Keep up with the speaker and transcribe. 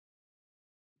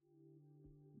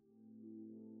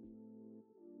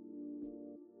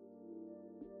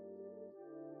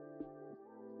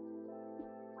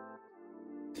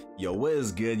Yo, what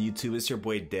is good, YouTube? It's your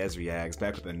boy Des Reacts,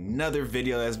 back with another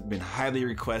video that's been highly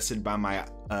requested by my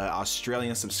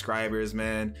Australian subscribers,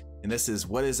 man. And this is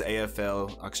What is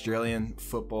AFL? Australian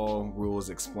Football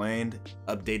Rules Explained,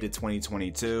 updated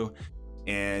 2022.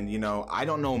 And you know, I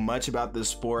don't know much about this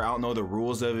sport. I don't know the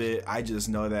rules of it. I just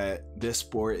know that this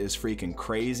sport is freaking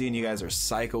crazy and you guys are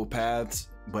psychopaths,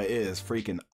 but it is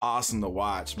freaking awesome to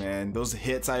watch, man. Those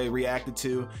hits I reacted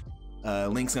to,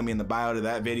 link's gonna be in the bio to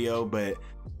that video, but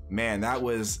man, that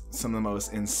was some of the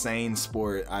most insane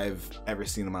sport I've ever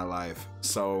seen in my life.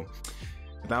 So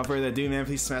without further ado, man,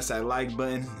 please smash that like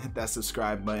button, hit that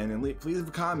subscribe button, and please leave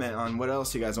a comment on what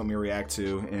else you guys want me to react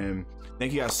to. And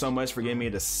thank you guys so much for getting me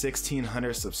to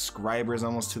 1,600 subscribers,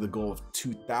 almost to the goal of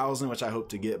 2,000, which I hope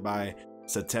to get by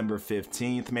September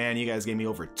 15th. Man, you guys gave me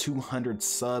over 200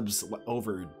 subs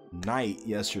overnight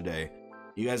yesterday.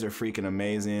 You guys are freaking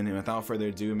amazing. And without further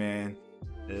ado, man,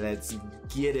 let's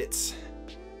get it.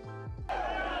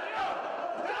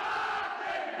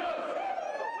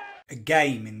 A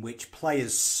game in which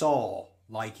players soar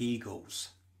like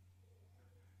eagles,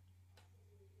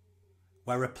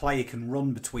 where a player can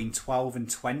run between 12 and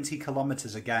 20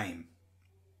 kilometres a game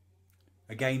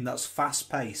that's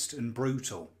fast-paced and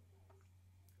brutal.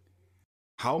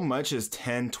 How much is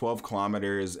 10-12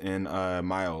 kilometers in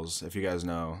miles, if you guys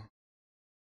know?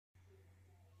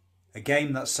 A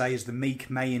game that says the meek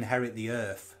may inherit the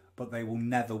earth, but they will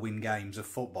never win games of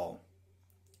football.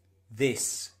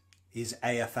 This is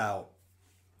AFL.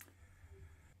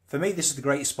 For me, this is the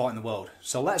greatest sport in the world.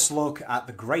 So let's look at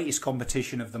the greatest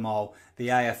competition of them all, the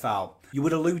AFL. You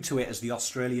would allude to it as the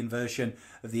Australian version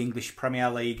of the English Premier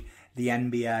League, the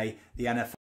NBA, the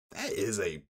NFL.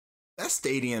 That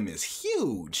stadium is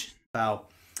huge.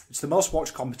 It's the most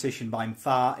watched competition by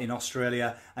far in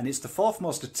Australia, and it's the fourth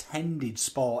most attended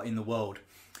sport in the world.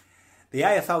 The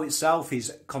AFL itself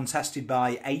is contested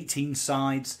by 18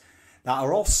 sides that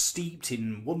are all steeped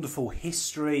in wonderful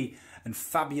history and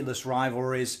fabulous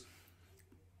rivalries.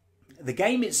 The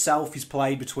game itself is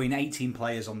played between 18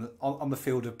 players on the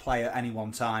field of play at any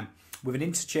one time, with an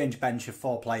interchange bench of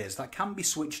 4 players that can be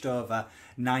switched over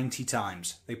 90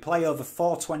 times. They play over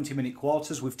 4 20-minute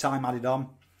quarters with time added on,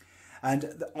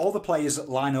 and all the players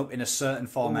line up in a certain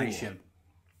formation.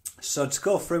 Ooh. So to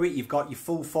go through it, you've got your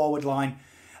full forward line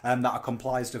that are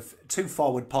comprised of 2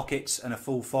 forward pockets and a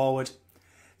full forward.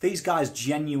 These guys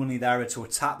genuinely there to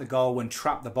attack the goal and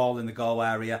trap the ball in the goal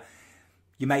area.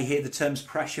 You may hear the terms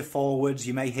pressure forwards.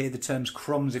 You may hear the terms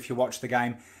crumbs if you watch the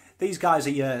game. These guys are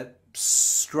your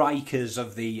strikers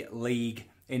of the league,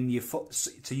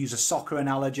 to use a soccer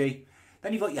analogy.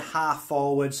 Then you've got your half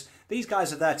forwards. These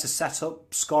guys are there to set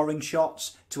up scoring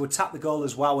shots, to attack the goal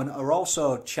as well, and are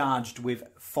also charged with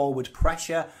forward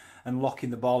pressure and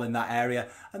locking the ball in that area.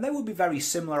 And they would be very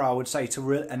similar, I would say,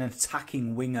 to an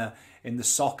attacking winger in the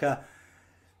soccer.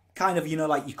 Kind of, you know,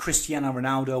 like your Cristiano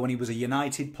Ronaldo when he was a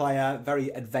United player, very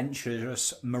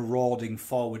adventurous, marauding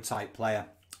forward type player.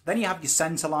 Then you have your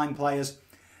centre line players.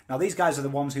 Now these guys are the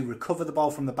ones who recover the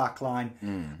ball from the back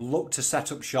line, look to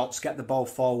set up shots, get the ball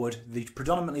forward. They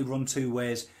predominantly run 2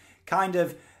 ways.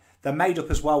 They're made up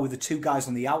as well with the 2 guys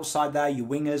on the outside there, your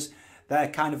wingers. They're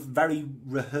kind of very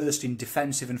rehearsed in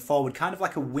defensive and forward, kind of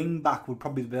like a wing-back would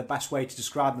probably be the best way to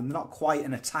describe them. They're not quite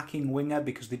an attacking winger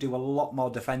because they do a lot more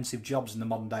defensive jobs in the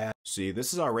modern day. See,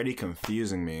 this is already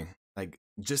confusing me. Like,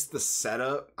 just the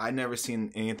setup, I've never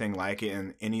seen anything like it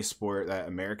in any sport that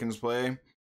Americans play.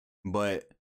 But,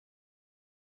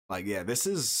 like, yeah, this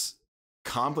is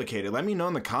complicated. Let me know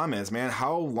in the comments, man,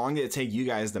 how long did it take you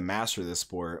guys to master this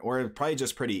sport? Or probably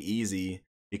just pretty easy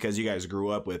because you guys grew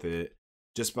up with it.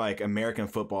 Just like American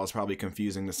football is probably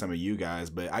confusing to some of you guys,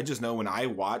 but I just know when I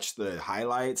watch the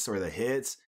highlights or the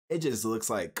hits, it just looks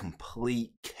like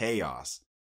complete chaos.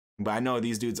 But I know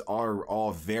these dudes are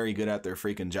all very good at their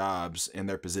freaking jobs and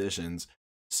their positions.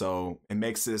 So it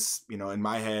makes this, you know, in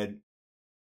my head,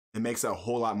 it makes it a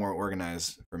whole lot more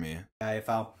organized for me.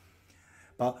 AFL.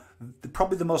 But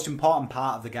probably the most important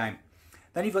part of the game.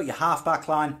 Then you've got your half-back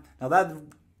line. Now they're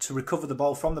to recover the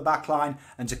ball from the back line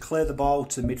and to clear the ball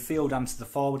to midfield and to the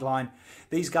forward line.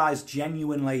 These guys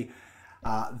genuinely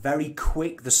are very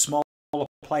quick, the smaller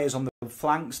players on the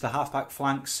flanks, the half-back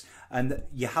flanks, and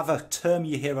you have a term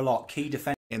you hear a lot, key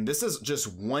defense. And this is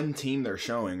just one team they're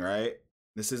showing, right?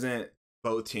 This isn't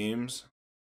both teams.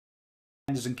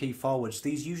 And key forwards.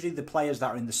 These usually the players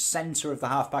that are in the centre of the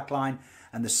half-back line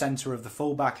and the centre of the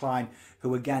full-back line,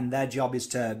 who again, their job is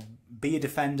to be a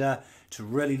defender, to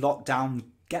really lock down,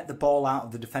 get the ball out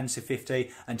of the defensive 50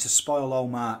 and to spoil all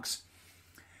marks.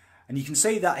 And you can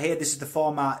see that here, this is the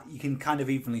format you can kind of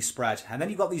evenly spread. And then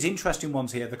you've got these interesting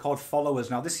ones here, they're called followers.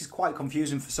 Now this is quite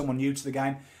confusing for someone new to the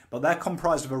game, but they're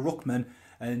comprised of a ruckman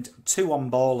and 2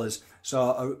 on-ballers. So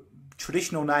a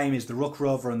traditional name is the ruck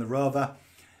rover and the rover.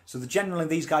 So generally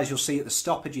these guys you'll see at the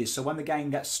stoppages. So when the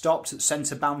game gets stopped at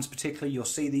centre bounce particularly, you'll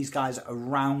see these guys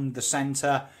around the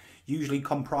centre, usually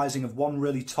comprising of 1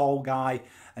 really tall guy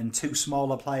and 2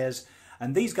 smaller players.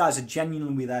 And these guys are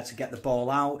genuinely there to get the ball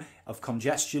out of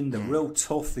congestion. They're real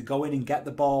tough. They go in and get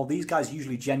the ball. These guys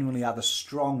usually genuinely are the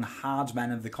strong, hard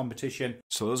men of the competition.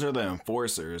 So those are the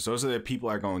enforcers. Those are the people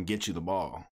that are going to get you the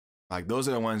ball. Like, those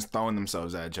are the ones throwing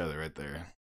themselves at each other right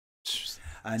there.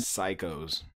 And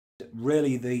psychos.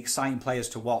 Really the exciting players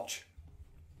to watch.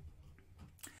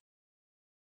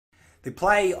 They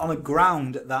play on a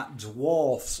ground that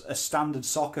dwarfs a standard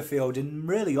soccer field in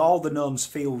really all the known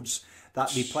fields that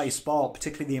they play sport,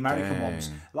 particularly the American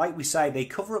ones. Like we say, they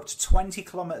cover up to 20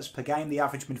 kilometres per game, the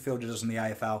average midfielder does in the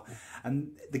AFL.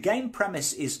 And the game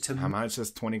premise is to... How much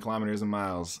is 20 kilometres in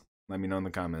miles? Let me know in the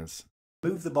comments.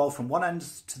 Move the ball from one end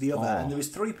to the other, and there is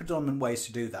 3 predominant ways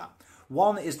to do that.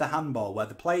 One is the handball, where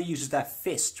the player uses their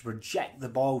fist to project the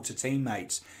ball to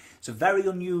teammates. It's a very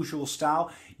unusual style.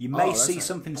 You may see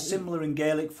something similar in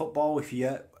Gaelic football if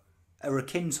you are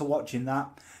akin to watching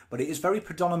that, but it is very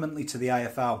predominantly to the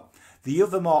AFL. The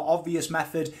other more obvious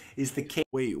method is the kick.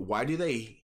 Wait, why do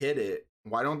they hit it?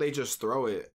 Why don't they just throw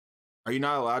it? Are you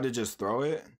not allowed to just throw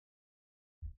it?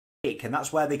 And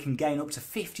that's where they can gain up to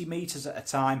 50 metres at a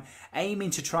time,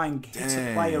 aiming to try and hit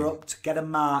a player up to get a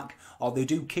mark, or they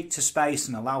do kick to space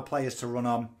and allow players to run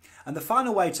on. And the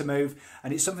final way to move,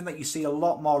 and it's something that you see a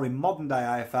lot more in modern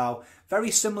day AFL,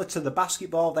 very similar to the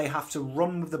basketball, they have to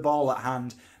run with the ball at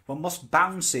hand, but must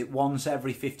bounce it once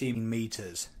every 15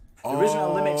 metres. There isn't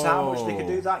a limit to how much they can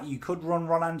do that. You could run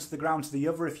one end to the ground to the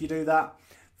other if you do that.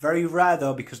 Very rare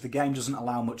though, because the game doesn't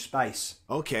allow much space.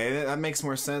 Okay, that makes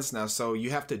more sense now. So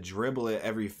you have to dribble it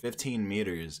every 15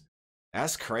 meters.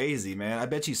 That's crazy, man. I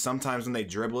bet you sometimes when they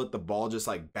dribble it, the ball just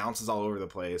like bounces all over the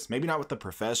place. Maybe not with the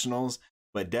professionals,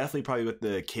 but definitely probably with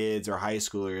the kids or high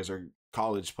schoolers or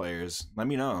college players. Let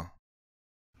me know.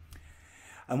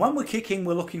 And when we're kicking,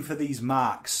 we're looking for these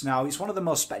marks. Now, it's one of the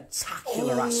most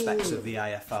spectacular aspects of the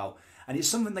AFL. And it's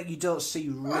something that you don't see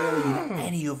really in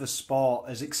any other sport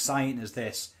as exciting as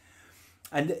this.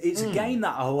 And it's a game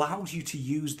that allows you to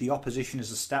use the opposition as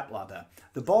a stepladder.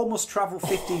 The ball must travel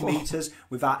 15 metres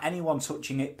without anyone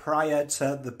touching it prior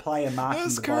to the player marking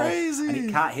the ball. And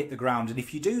it can't hit the ground. And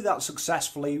if you do that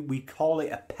successfully, we call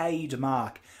it a paid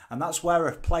mark. And that's where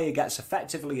a player gets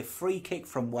effectively a free kick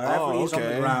from wherever he is on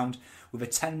the ground with a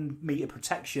 10-metre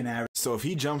protection area. So if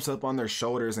he jumps up on their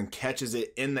shoulders and catches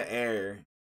it in the air,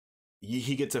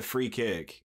 he gets a free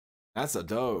kick. That's a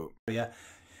dope.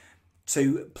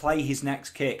 To play his next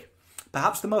kick.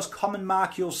 Perhaps the most common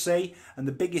mark you'll see, and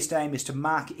the biggest aim, is to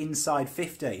mark inside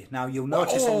 50. Now you'll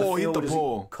notice on the field as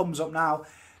it comes up now,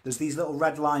 there's these little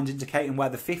red lines indicating where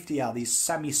the 50 are, these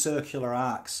semicircular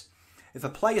arcs. If a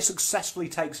player successfully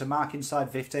takes a mark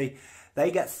inside 50,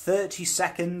 they get 30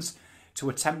 seconds to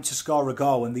attempt to score a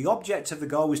goal, and the object of the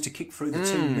goal is to kick through the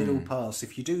 2 middle posts.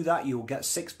 If you do that, you'll get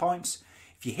 6 points.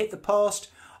 If you hit the post,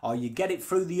 or you get it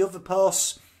through the other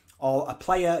posts, or a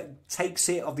player takes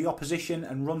it of the opposition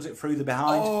and runs it through the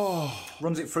behind,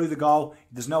 runs it through the goal.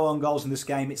 There's no own goals in this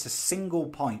game. It's a single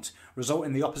point, resulting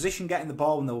in the opposition getting the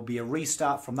ball, and there will be a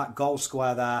restart from that goal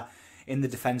square there in the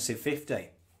defensive 50.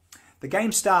 The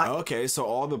game starts... Okay, so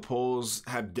all the pools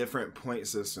have different point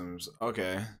systems.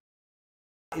 Okay.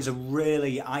 Is a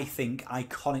really, I think,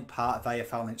 iconic part of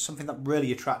AFL, and it's something that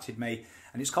really attracted me.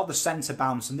 And it's called the centre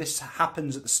bounce, and this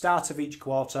happens at the start of each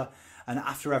quarter and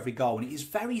after every goal, and it is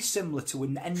very similar to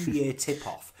an NBA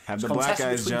tip-off. Have the black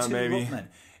guys jump, baby.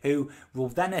 Who will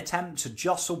then attempt to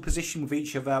jostle position with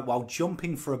each other while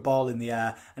jumping for a ball in the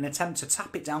air and attempt to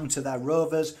tap it down to their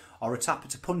rovers or attempt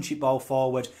to punch it ball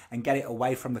forward and get it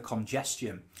away from the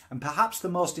congestion. And perhaps the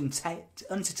most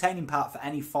entertaining part for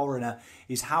any foreigner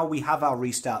is how we have our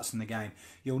restarts in the game.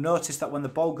 You'll notice that when the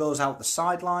ball goes out the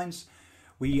sidelines,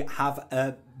 we have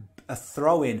a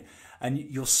throw-in. And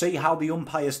you'll see how the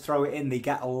umpires throw it in. They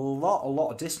get a lot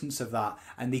of distance of that,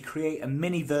 and they create a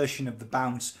mini version of the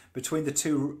bounce between the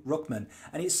 2 ruckmen.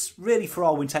 And it's really, for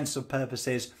all intents and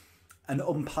purposes, an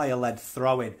umpire-led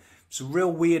throw-in. It's a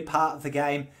real weird part of the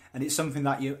game, and it's something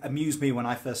that amused me when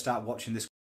I first started watching this.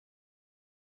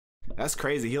 That's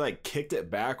crazy. He like kicked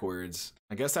it backwards.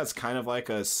 I guess that's kind of like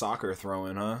a soccer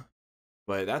throw-in, huh?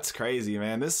 But that's crazy,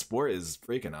 man. This sport is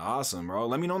freaking awesome, bro.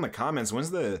 Let me know in the comments,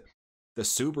 when's the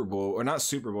Super Bowl, or not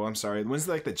Super Bowl, I'm sorry. When's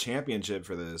like the championship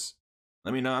for this?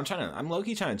 Let me know. I'm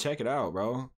low-key trying to check it out,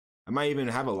 bro. I might even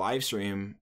have a live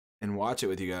stream and watch it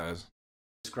with you guys.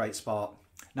 It's a great sport.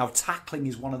 Now, tackling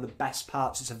is one of the best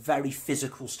parts. It's a very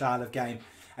physical style of game.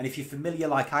 And if you're familiar,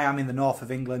 like I am in the north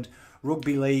of England,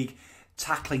 rugby league,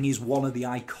 tackling is one of the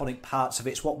iconic parts of it.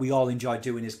 It's what we all enjoy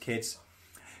doing as kids.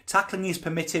 Tackling is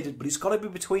permitted, but it's got to be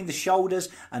between the shoulders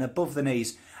and above the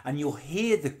knees. And you'll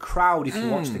hear the crowd, if you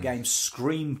watch the game,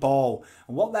 scream ball.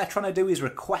 And what they're trying to do is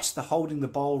request the holding the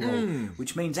ball rule,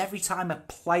 which means every time a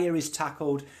player is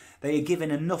tackled, they are given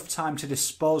enough time to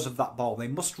dispose of that ball. They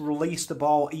must release the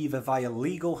ball either via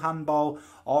legal handball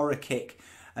or a kick.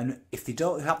 And if they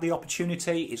don't have the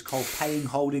opportunity, it's called paying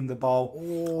holding the ball.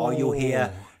 Or you'll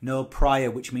hear no prior,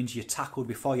 which means you're tackled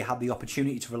before you had the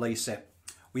opportunity to release it.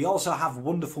 We also have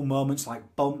wonderful moments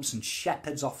like bumps and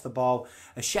shepherds off the ball.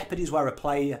 A shepherd is where a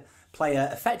player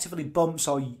effectively bumps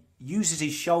or uses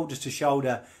his shoulder to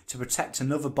shoulder to protect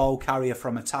another ball carrier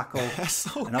from a tackle. That's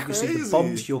so and obviously crazy. The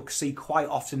bumps you'll see quite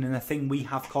often in a thing we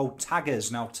have called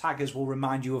taggers. Now taggers will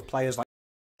remind you of players like...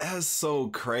 That's so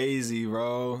crazy,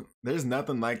 bro. There's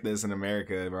nothing like this in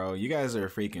America, bro. You guys are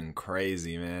freaking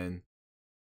crazy, man.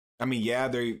 I mean, yeah,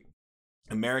 they're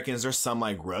Americans. There's some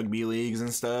like rugby leagues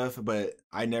and stuff, but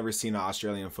I never seen an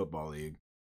Australian football league.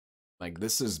 Like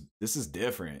this is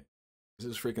different. This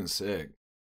is freaking sick.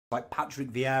 Like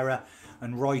Patrick Vieira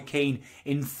and Roy Keane,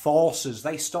 enforcers.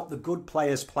 They stop the good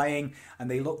players playing and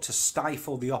they look to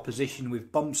stifle the opposition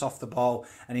with bumps off the ball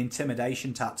and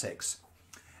intimidation tactics.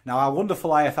 Now, our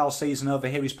wonderful AFL season over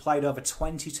here is played over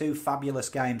 22 fabulous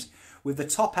games, with the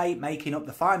top 8 making up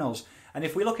the finals. And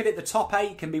if we look at it, the top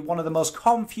 8 can be one of the most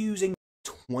confusing...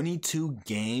 22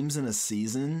 games in a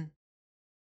season?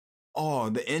 Oh,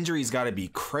 the injuries got to be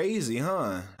crazy,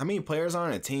 huh? How many players are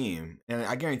on a team? And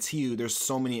I guarantee you there's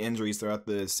so many injuries throughout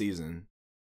the season.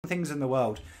 Things in the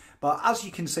world. But as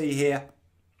you can see here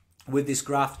with this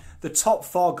graph, the top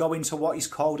 4 go into what is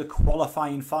called a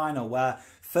qualifying final, where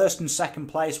first and second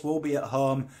place will be at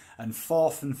home and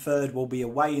fourth and third will be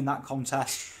away in that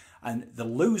contest. And the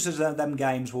losers of them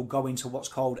games will go into what's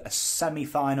called a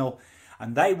semi-final.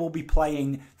 And they will be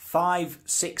playing 5,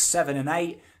 6, 7 and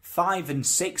 8. 5 and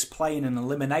 6 playing an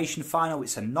elimination final.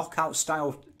 It's a knockout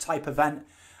style type event.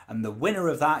 And the winner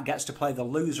of that gets to play the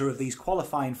loser of these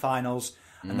qualifying finals.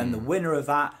 And then the winner of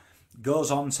that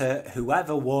goes on to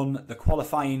whoever won the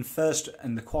qualifying first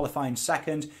and the qualifying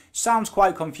second. Sounds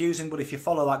quite confusing, but if you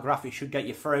follow that graph, it should get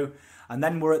you through. And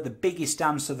then we're at the biggest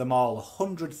dance of them all,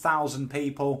 100,000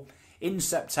 people in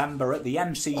September at the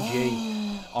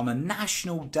MCG on a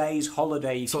National Days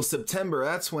holiday. So September,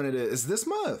 that's when it is. It's this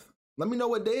month. Let me know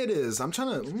what day it is. I'm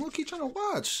keep trying to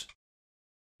watch.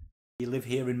 You live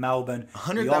here in Melbourne.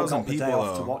 100,000 people. Day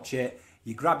off to watch it.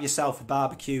 You grab yourself a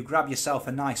barbecue, grab yourself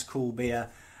a nice cool beer,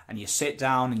 and you sit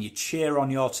down and you cheer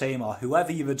on your team or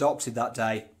whoever you've adopted that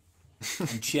day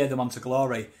and cheer them on to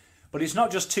glory. But it's not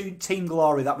just team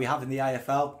glory that we have in the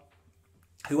AFL.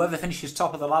 Whoever finishes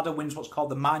top of the ladder wins what's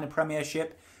called the minor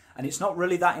premiership, and it's not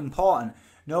really that important.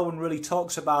 No one really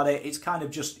talks about it. It's kind of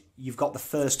just you've got the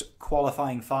first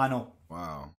qualifying final.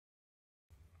 Wow.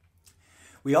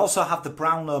 We also have the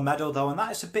Brownlow medal though, and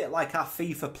that is a bit like our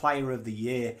FIFA Player of the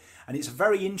Year. And it's a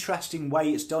very interesting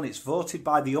way it's done. It's voted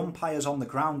by the umpires on the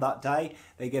ground that day.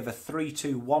 They give a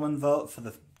 3-2-1 vote for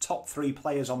the top 3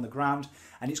 players on the ground.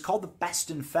 And it's called the best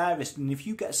and fairest. And if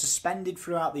you get suspended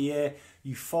throughout the year,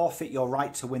 you forfeit your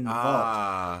right to win the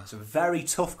vote. It's a very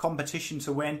tough competition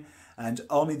to win. And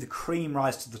only the cream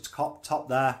rise to the top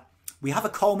there. We have a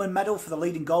Coleman medal for the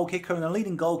leading goal kicker, and the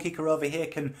leading goal kicker over here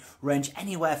can range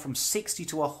anywhere from 60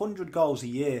 to 100 goals a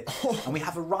year. And we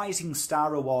have a Rising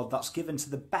Star Award that's given to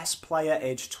the best player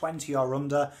aged 20 or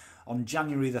under on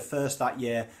January the 1st that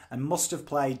year and must have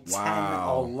played 10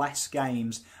 or less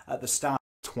games at the start.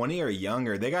 20 or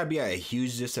younger, they got to be at a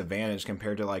huge disadvantage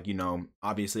compared to, like, you know,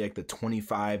 obviously like the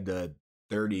 25 to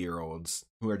 30-year-olds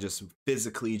who are just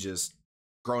physically just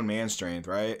grown man strength,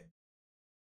 right?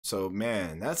 So,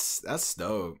 man, that's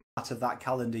dope. Out of that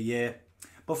calendar year.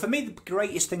 But for me, the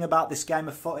greatest thing about this game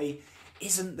of footy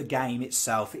isn't the game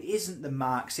itself. It isn't the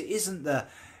marks. It isn't the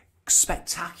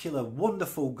spectacular,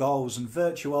 wonderful goals and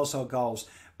virtuoso goals.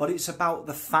 But it's about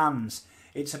the fans.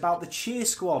 It's about the cheer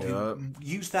squad who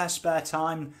use their spare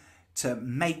time to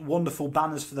make wonderful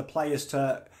banners for the players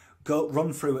to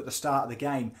run through at the start of the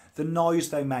game. The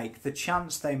noise they make, the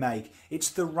chants they make. It's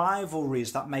the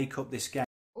rivalries that make up this game.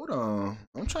 Hold on.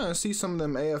 I'm trying to see some of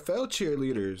them AFL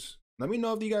cheerleaders. Let me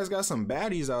know if you guys got some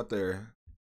baddies out there.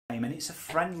 And it's a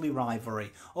friendly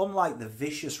rivalry. Unlike the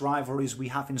vicious rivalries we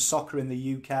have in soccer in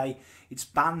the UK, it's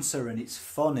banter and it's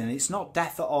fun and it's not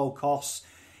death at all costs.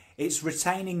 It's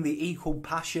retaining the equal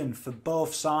passion for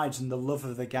both sides and the love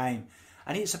of the game.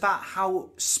 And it's about how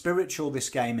spiritual this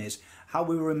game is, how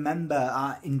we remember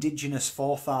our indigenous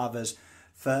forefathers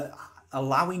for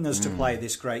allowing us to play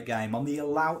this great game, on the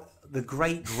the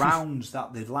great grounds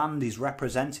that the land is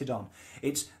represented on.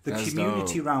 It's the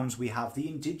community rounds we have, the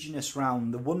indigenous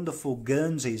round, the wonderful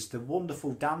Guernseys, the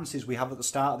wonderful dances we have at the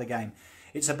start of the game.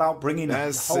 It's about bringing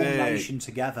the whole nation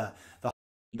together.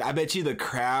 I bet you the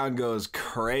crowd goes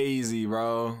crazy,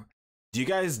 bro. Do you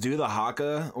guys do the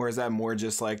haka, or is that more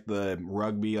just like the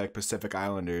rugby, like Pacific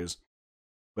Islanders?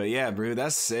 But yeah, bro,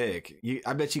 that's sick.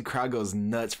 I bet you crowd goes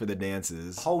nuts for the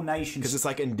dances. Whole nation. Because it's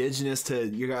like indigenous to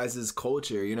your guys'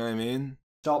 culture, you know what I mean?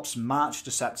 Stops March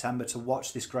to September to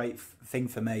watch this great thing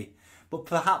for me. But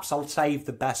perhaps I'll save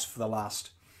the best for the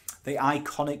last. The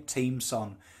iconic team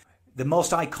song. The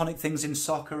most iconic things in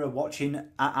soccer are watching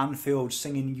at Anfield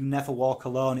singing You Never Walk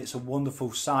Alone. It's a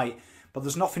wonderful sight. But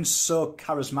there's nothing so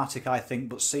charismatic, I think,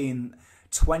 but seeing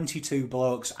 22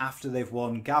 blokes after they've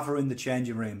won gather in the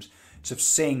changing rooms to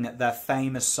sing their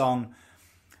famous song.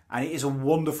 And it is a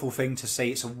wonderful thing to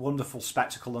see. It's a wonderful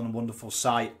spectacle and a wonderful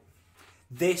sight.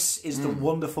 This is the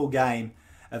wonderful game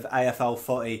of AFL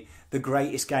footy, the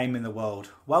greatest game in the world.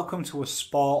 Welcome to a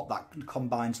sport that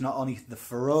combines not only the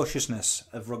ferociousness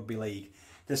of rugby league,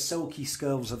 the silky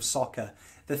skills of soccer,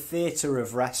 the theatre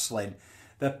of wrestling,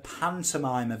 the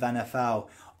pantomime of NFL,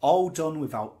 all done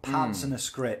without pads and a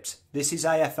script. This is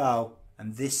AFL,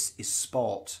 and this is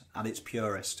sport at its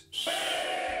purest.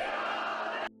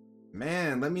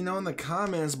 Man, let me know in the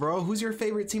comments, bro. Who's your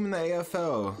favorite team in the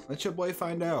AFL? Let your boy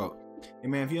find out. Hey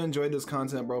man, if you enjoyed this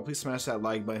content, bro, please smash that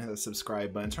like button, hit the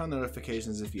subscribe button, turn on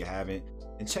notifications if you haven't,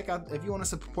 and check out, if you want to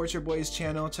support your boy's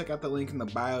channel, check out the link in the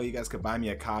bio. You guys could buy me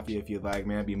a coffee if you'd like,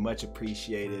 man. It'd be much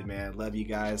appreciated, man. Love you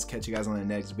guys. Catch you guys on the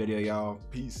next video, y'all.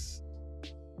 Peace.